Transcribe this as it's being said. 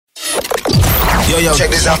Yo, check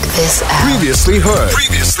this out. Previously heard.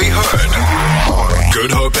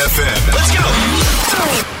 Good Hope FM. Let's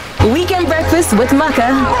go. Weekend breakfast with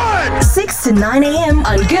Maka. 6 to 9 a.m.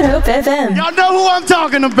 on Good Hope FM. Y'all know who I'm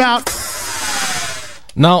talking about.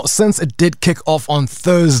 Now, since it did kick off on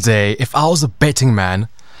Thursday, if I was a betting man,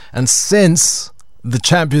 and since the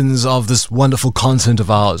champions of this wonderful continent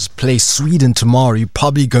of ours play Sweden tomorrow, you're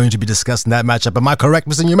probably going to be discussing that matchup. Am I correct,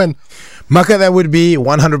 Mr. Newman? Maka, that would be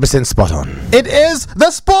 100% spot on. It is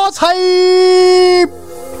the sports hype!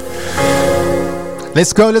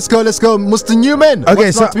 Let's go, Mr. Newman. Okay,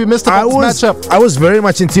 what's so not to be missed about this matchup? I was very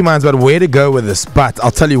much in two minds about where to go with this, but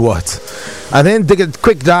I'll tell you what. I then did a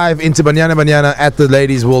quick dive into Banyana Banyana at the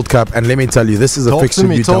Ladies World Cup, and let me tell you, this is a fixture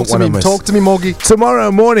you don't want to miss. Talk to me, Morgie.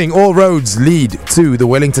 Tomorrow morning, all roads lead to the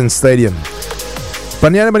Wellington Stadium.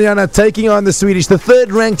 Banyana Banyana taking on the Swedish, the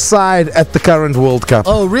third-ranked side at the current World Cup.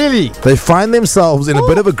 Oh, really? They find themselves in a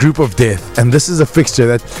bit of a group of death, and this is a fixture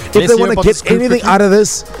that if they want to get anything out of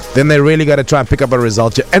this, then they really got to try and pick up a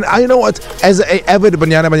result here. And you know what? As an avid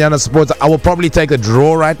Banyana Banyana supporter, I will probably take a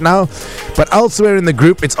draw right now. But elsewhere in the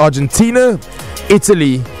group, it's Argentina,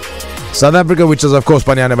 Italy, South Africa, which is, of course,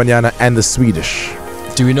 Banyana Banyana, and the Swedish.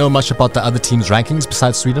 Do we know much about the other teams' rankings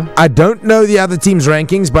besides Sweden? I don't know the other teams'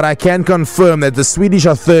 rankings, but I can confirm that the Swedish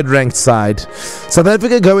are third-ranked side. South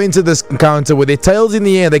Africa go into this encounter with their tails in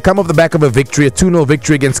the air. They come off the back of a victory, a 2-0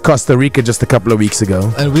 victory against Costa Rica just a couple of weeks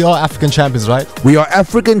ago. And we are African champions, right? We are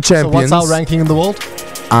African champions. So what's our ranking in the world?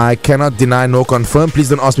 I cannot deny nor confirm. Please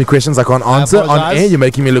don't ask me questions I can't answer on air. You're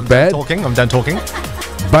making me look bad. I'm done talking.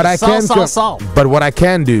 But But what I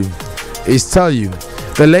can do is tell you,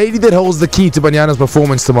 the lady that holds the key to Banyana's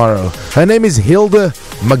performance tomorrow, her name is Hilda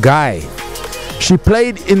Magai. She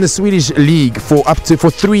played in the Swedish league for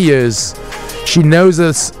 3 years. She knows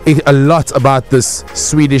a lot about this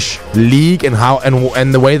Swedish league and how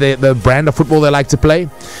and the way the brand of football they like to play.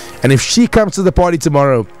 And if she comes to the party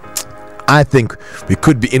tomorrow, I think we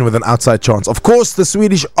could be in with an outside chance. Of course, the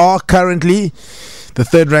Swedish are currently the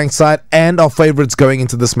third-ranked side and our favorites going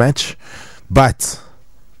into this match, but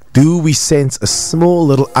do we sense a small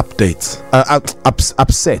little upset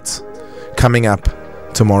coming up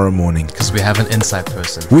tomorrow morning? Because we have an inside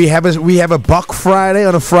person. We have a Bok Friday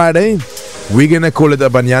on a Friday. We're gonna call it a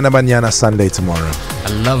Banyana Banyana Sunday tomorrow. I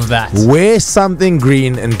love that. Wear something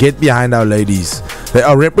green and get behind our ladies. They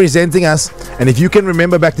are representing us. And if you can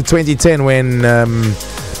remember back to 2010 when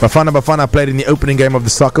Bafana Bafana played in the opening game of the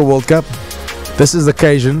Soccer World Cup, this is the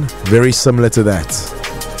occasion very similar to that.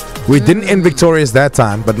 We didn't end victorious that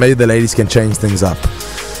time, but maybe the ladies can change things up.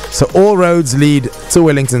 So all roads lead to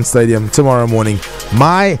Wellington Stadium tomorrow morning.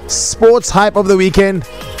 My sports hype of the weekend,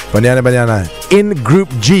 Banyana Banyana in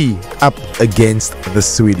Group G up against the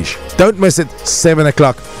Swedish. Don't miss it, 7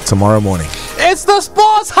 o'clock tomorrow morning. It's the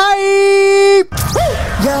sports hype!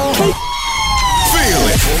 Feel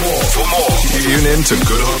it. For more, tune in to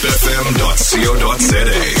goodhopefm.co.za.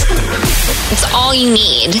 It's all you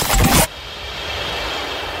need.